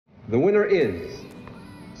The winner is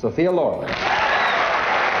Sophia Loren.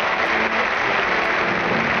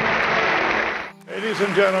 Ladies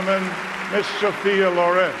and gentlemen, Miss Sophia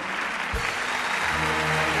Loren.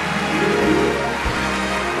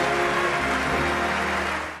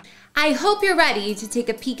 I hope you're ready to take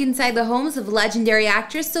a peek inside the homes of legendary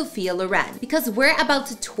actress Sophia Loren, because we're about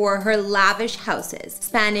to tour her lavish houses,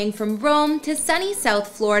 spanning from Rome to sunny South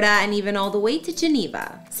Florida and even all the way to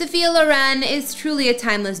Geneva. Sophia Loren is truly a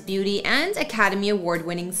timeless beauty and Academy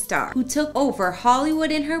Award-winning star who took over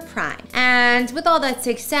Hollywood in her prime. And with all that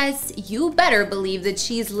success, you better believe that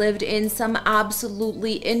she's lived in some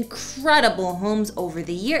absolutely incredible homes over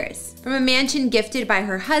the years. From a mansion gifted by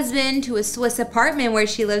her husband to a Swiss apartment where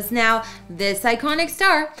she lives now, this iconic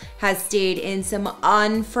star has stayed in some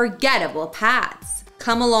unforgettable paths.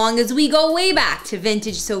 Come along as we go way back to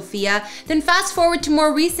vintage Sophia, then fast forward to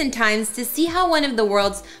more recent times to see how one of the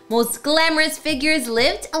world's most glamorous figures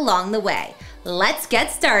lived along the way. Let's get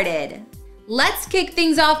started. Let's kick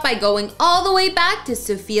things off by going all the way back to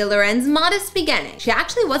Sophia Loren's modest beginning. She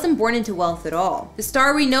actually wasn't born into wealth at all. The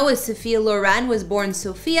star we know as Sophia Loren was born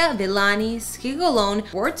Sofia Villani Schigolone,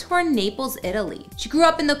 Bortorn, Naples, Italy. She grew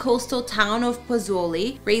up in the coastal town of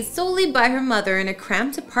Pozzuoli, raised solely by her mother in a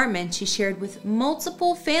cramped apartment she shared with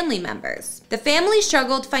multiple family members. The family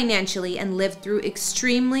struggled financially and lived through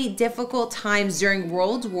extremely difficult times during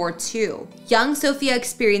World War II. Young Sophia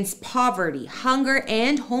experienced poverty, hunger,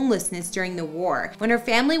 and homelessness during the war, when her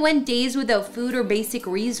family went days without food or basic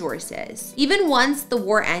resources. Even once the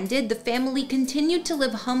war ended, the family continued to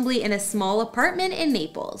live humbly in a small apartment in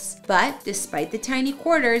Naples. But despite the tiny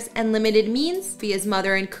quarters and limited means, Sophia's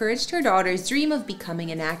mother encouraged her daughter's dream of becoming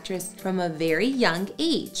an actress from a very young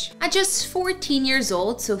age. At just 14 years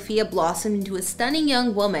old, Sophia blossomed into a stunning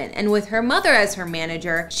young woman, and with her mother as her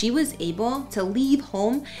manager, she was able to leave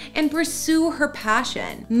home and pursue her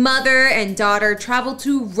passion. Mother and daughter traveled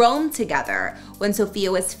to Rome together when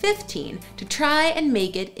Sophia was 15 to try and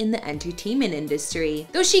make it in the entertainment industry.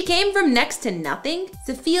 Though she came from next to nothing,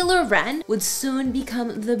 Sophia Loren would soon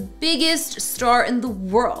become the biggest star in the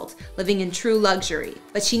world, living in true luxury.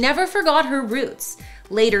 But she never forgot her roots,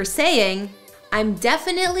 later saying, "I'm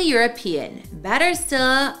definitely European. Better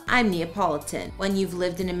still, I'm Neapolitan. When you've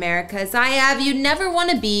lived in America as I have, you'd never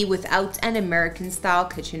want to be without an American-style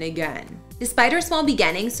kitchen again." Despite her small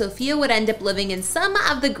beginnings, Sophia would end up living in some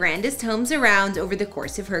of the grandest homes around over the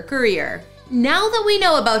course of her career. Now that we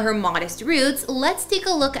know about her modest roots, let's take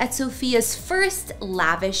a look at Sophia's first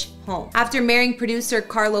lavish home. After marrying producer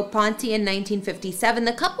Carlo Ponti in 1957,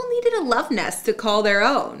 the couple needed a love nest to call their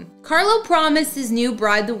own. Carlo promised his new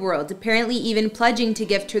bride the world, apparently even pledging to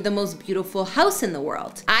gift her the most beautiful house in the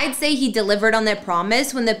world. I'd say he delivered on that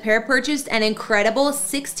promise when the pair purchased an incredible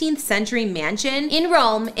 16th century mansion in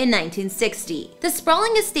Rome in 1960. The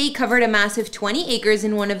sprawling estate covered a massive 20 acres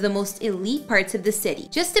in one of the most elite parts of the city.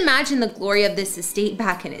 Just imagine the glory of this estate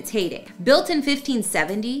back in its heyday. Built in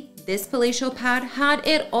 1570, this palatial pad had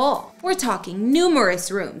it all. We're talking numerous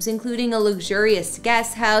rooms, including a luxurious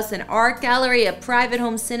guest house, an art gallery, a private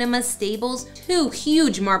home cinema, stables, 2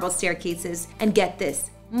 huge marble staircases, and get this,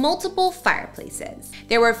 multiple fireplaces.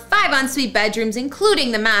 There were 5 ensuite bedrooms,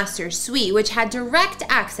 including the master suite, which had direct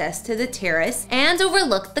access to the terrace and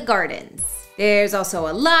overlooked the gardens. There's also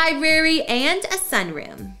a library and a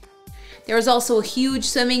sunroom. There was also a huge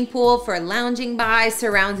swimming pool for lounging by,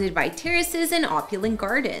 surrounded by terraces and opulent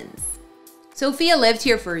gardens. Sophia lived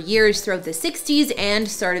here for years throughout the 60s and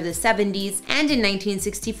start of the 70s, and in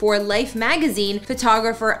 1964, Life magazine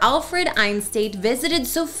photographer Alfred Einstein visited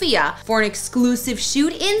Sophia for an exclusive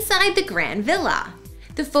shoot inside the Grand Villa.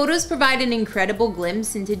 The photos provide an incredible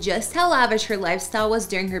glimpse into just how lavish her lifestyle was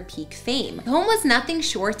during her peak fame. The home was nothing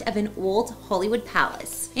short of an old Hollywood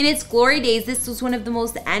palace. In its glory days, this was one of the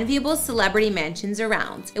most enviable celebrity mansions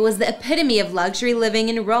around. It was the epitome of luxury living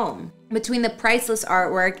in Rome. Between the priceless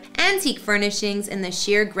artwork, antique furnishings, and the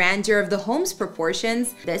sheer grandeur of the home's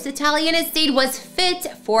proportions, this Italian estate was fit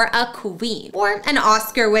for a queen, or an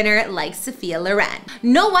Oscar winner like Sophia Loren.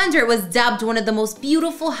 No wonder it was dubbed one of the most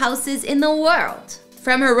beautiful houses in the world.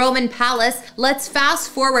 From her Roman palace, let's fast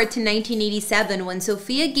forward to 1987 when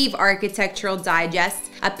Sophia gave Architectural Digest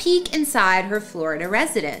a peek inside her Florida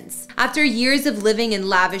residence. After years of living in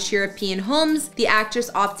lavish European homes, the actress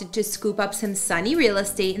opted to scoop up some sunny real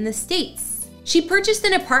estate in the States. She purchased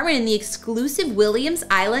an apartment in the exclusive Williams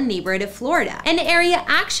Island neighborhood of Florida, an area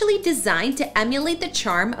actually designed to emulate the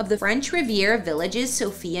charm of the French Riviera villages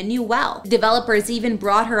Sophia knew well. Developers even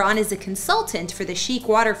brought her on as a consultant for the chic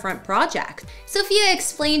waterfront project. Sophia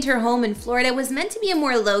explained her home in Florida was meant to be a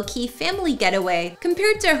more low-key family getaway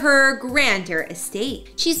compared to her grandeur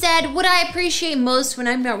estate. She said, "What I appreciate most when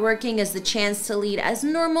I'm not working is the chance to lead as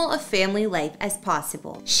normal a family life as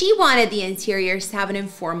possible." She wanted the interiors to have an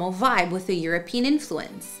informal vibe with a European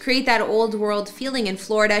influence. Create that old world feeling in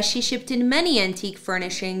Florida, she shipped in many antique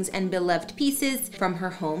furnishings and beloved pieces from her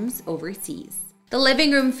homes overseas. The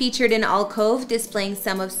living room featured an alcove displaying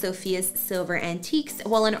some of Sophia's silver antiques,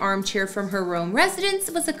 while an armchair from her Rome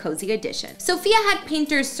residence was a cozy addition. Sophia had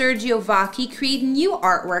painter Sergio Vacchi create new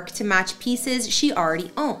artwork to match pieces she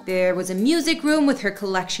already owned. There was a music room with her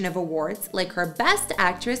collection of awards, like her Best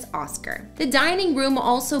Actress Oscar. The dining room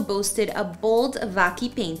also boasted a bold Vacchi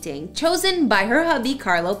painting, chosen by her hubby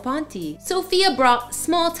Carlo Ponti. Sophia brought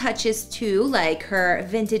small touches too, like her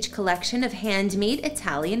vintage collection of handmade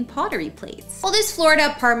Italian pottery plates. While this Florida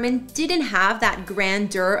apartment didn't have that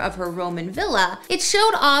grandeur of her Roman villa, it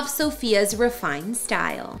showed off Sophia's refined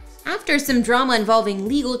style. After some drama involving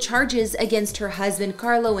legal charges against her husband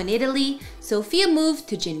Carlo in Italy, Sophia moved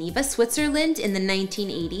to Geneva, Switzerland in the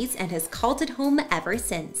 1980s and has called it home ever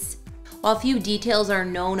since. While few details are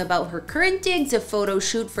known about her current digs, a photo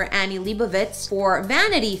shoot for Annie Leibovitz for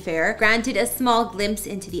Vanity Fair granted a small glimpse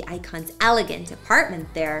into the icon's elegant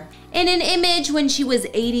apartment there. In an image when she was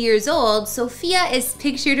 80 years old, Sophia is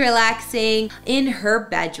pictured relaxing in her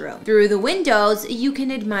bedroom. Through the windows, you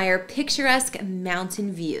can admire picturesque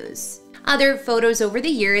mountain views. Other photos over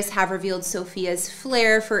the years have revealed Sophia's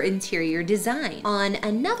flair for interior design. On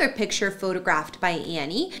another picture photographed by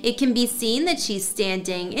Annie, it can be seen that she's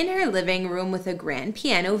standing in her living room with a grand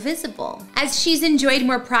piano visible. As she's enjoyed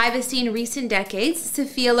more privacy in recent decades,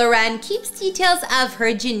 Sophia Loren keeps details of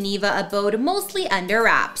her Geneva abode mostly under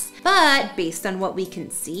wraps. But based on what we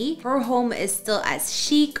can see, her home is still as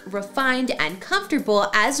chic, refined, and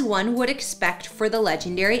comfortable as one would expect for the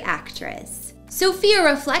legendary actress. Sophia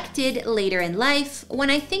reflected later in life, "When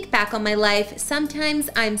I think back on my life, sometimes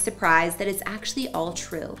I'm surprised that it's actually all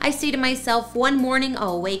true. I say to myself, one morning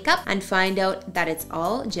I'll wake up and find out that it's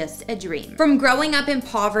all just a dream." From growing up in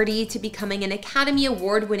poverty to becoming an Academy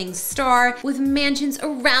Award-winning star with mansions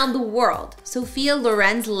around the world, Sophia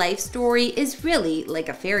Loren's life story is really like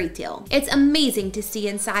a fairy tale. It's amazing to see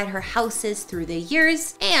inside her houses through the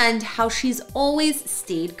years and how she's always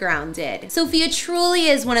stayed grounded. Sophia truly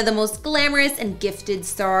is one of the most glamorous and gifted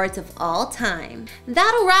stars of all time.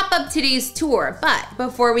 That'll wrap up today's tour, but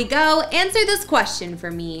before we go, answer this question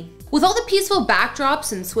for me. With all the peaceful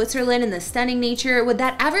backdrops in Switzerland and the stunning nature, would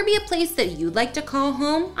that ever be a place that you'd like to call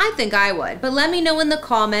home? I think I would, but let me know in the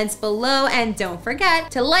comments below, and don't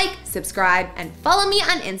forget to like, subscribe, and follow me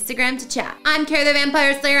on Instagram to chat. I'm Kara the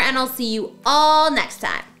Vampire Slayer, and I'll see you all next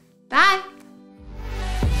time. Bye!